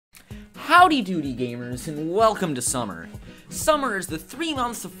Howdy doody gamers, and welcome to summer. Summer is the 3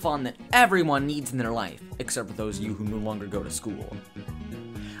 months of fun that everyone needs in their life, except for those of you who no longer go to school.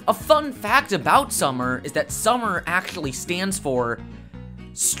 A fun fact about summer is that summer actually stands for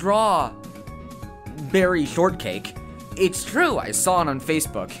Strawberry Shortcake. It's true, I saw it on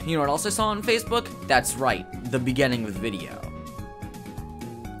Facebook. You know what else I saw on Facebook? That's right, the beginning of the video.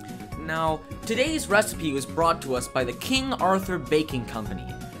 Now, today's recipe was brought to us by the King Arthur Baking Company.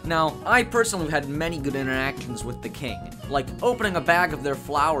 Now, I personally had many good interactions with the king, like opening a bag of their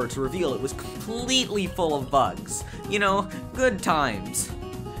flour to reveal it was completely full of bugs. You know, good times.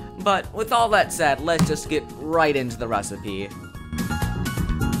 But with all that said, let's just get right into the recipe.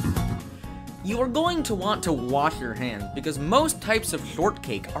 You are going to want to wash your hands because most types of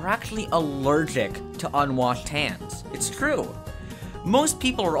shortcake are actually allergic to unwashed hands. It's true. Most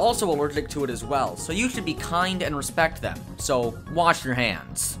people are also allergic to it as well, so you should be kind and respect them. So, wash your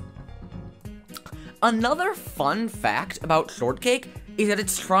hands. Another fun fact about shortcake is that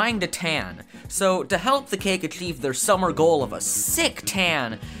it's trying to tan. So, to help the cake achieve their summer goal of a sick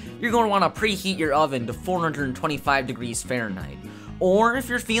tan, you're going to want to preheat your oven to 425 degrees Fahrenheit. Or if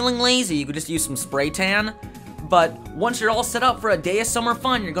you're feeling lazy, you could just use some spray tan. But once you're all set up for a day of summer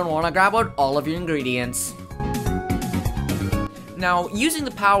fun, you're going to want to grab out all of your ingredients. Now, using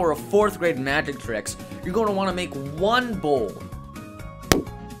the power of 4th grade magic tricks, you're going to want to make one bowl.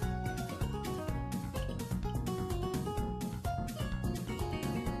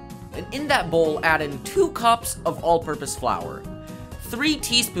 And in that bowl, add in 2 cups of all-purpose flour, 3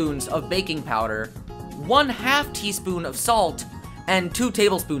 teaspoons of baking powder, 1/2 teaspoon of salt, and 2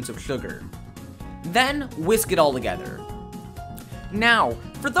 tablespoons of sugar. Then, whisk it all together. Now,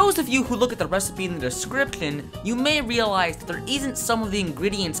 for those of you who look at the recipe in the description, you may realize that there isn't some of the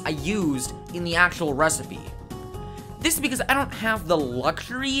ingredients I used in the actual recipe. This is because I don't have the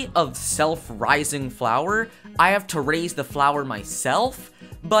luxury of self-rising flour. I have to raise the flour myself,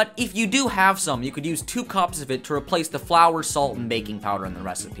 but if you do have some, you could use 2 cups of it to replace the flour, salt, and baking powder in the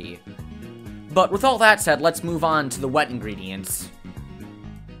recipe. But with all that said, let's move on to the wet ingredients.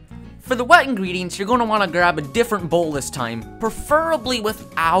 For the wet ingredients, you're going to want to grab a different bowl this time, preferably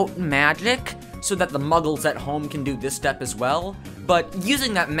without magic, so that the muggles at home can do this step as well. But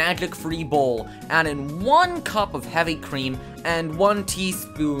using that magic-free bowl, add in 1 cup of heavy cream and 1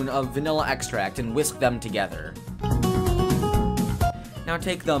 teaspoon of vanilla extract and whisk them together. Now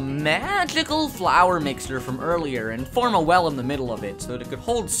take the magical flour mixture from earlier and form a well in the middle of it so that it could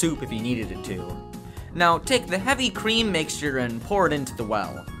hold soup if you needed it to. Now take the heavy cream mixture and pour it into the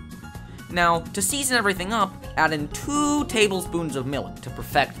well. Now, to season everything up, add in 2 tablespoons of milk to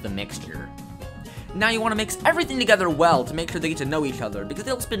perfect the mixture. Now you want to mix everything together well to make sure they get to know each other because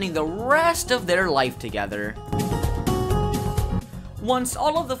they'll be spending the rest of their life together. Once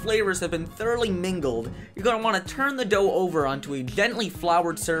all of the flavors have been thoroughly mingled, you're going to want to turn the dough over onto a gently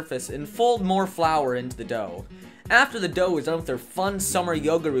floured surface and fold more flour into the dough. After the dough is done with their fun summer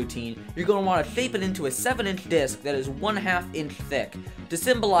yoga routine, you're going to want to shape it into a 7-inch disc that is 1/2 inch thick to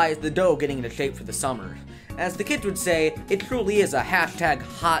symbolize the dough getting into shape for the summer. As the kids would say, it truly is a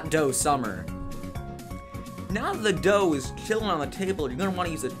 #hot dough summer. Now that the dough is chilling on the table, you're going to want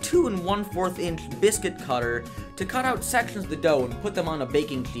to use a 2 1/4 inch biscuit cutter to cut out sections of the dough and put them on a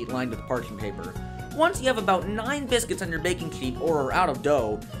baking sheet lined with parchment paper. Once you have about 9 biscuits on your baking sheet or are out of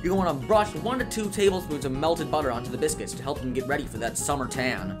dough, you're going to want to brush 1 to 2 tablespoons of melted butter onto the biscuits to help them get ready for that summer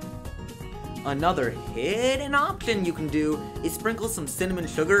tan. Another hidden option you can do is sprinkle some cinnamon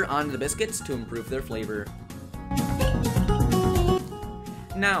sugar onto the biscuits to improve their flavor.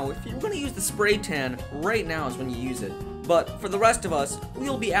 Now, if you're going to use the spray tan, right now is when you use it. But for the rest of us,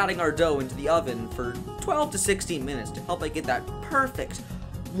 we'll be adding our dough into the oven for 12 to 16 minutes to help it get that perfect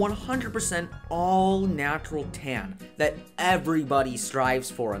 100% all-natural tan that everybody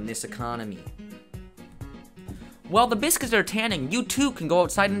strives for in this economy. While the biscuits are tanning, you too can go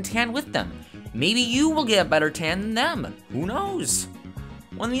outside and tan with them. Maybe you will get a better tan than them. Who knows?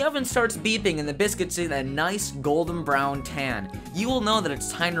 When the oven starts beeping and the biscuits in a nice golden brown tan, you will know that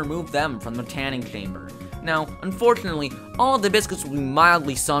it's time to remove them from the tanning chamber. Now, unfortunately, all of the biscuits will be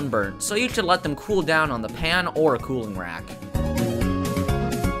mildly sunburnt, so you should let them cool down on the pan or a cooling rack.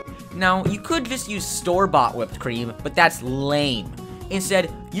 Now, you could just use store-bought whipped cream, but that's lame.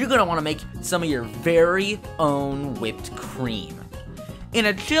 Instead, you're going to want to make some of your very own whipped cream. In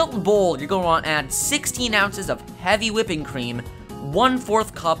a chilled bowl, you're going to want to add 16 ounces of heavy whipping cream,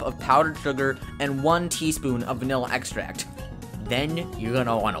 1/4 cup of powdered sugar, and 1 teaspoon of vanilla extract. Then, you're going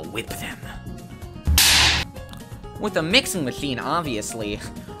to want to whip them. With a mixing machine, obviously.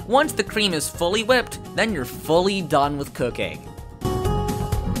 Once the cream is fully whipped, then you're fully done with cooking.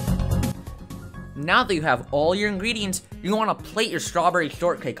 Now that you have all your ingredients, you want to plate your strawberry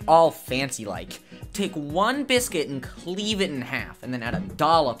shortcake all fancy-like. Take one biscuit and cleave it in half, and then add a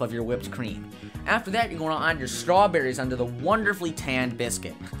dollop of your whipped cream. After that, you're going to add your strawberries under the wonderfully tanned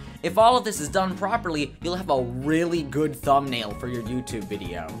biscuit. If all of this is done properly, you'll have a really good thumbnail for your YouTube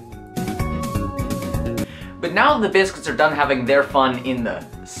video. But now the biscuits are done having their fun in the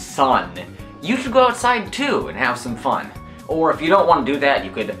sun, you should go outside too and have some fun. Or if you don't want to do that,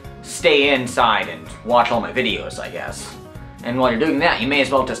 you could stay inside and watch all my videos, I guess. And while you're doing that, you may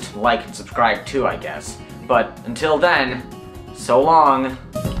as well just like and subscribe too, I guess. But until then, so long.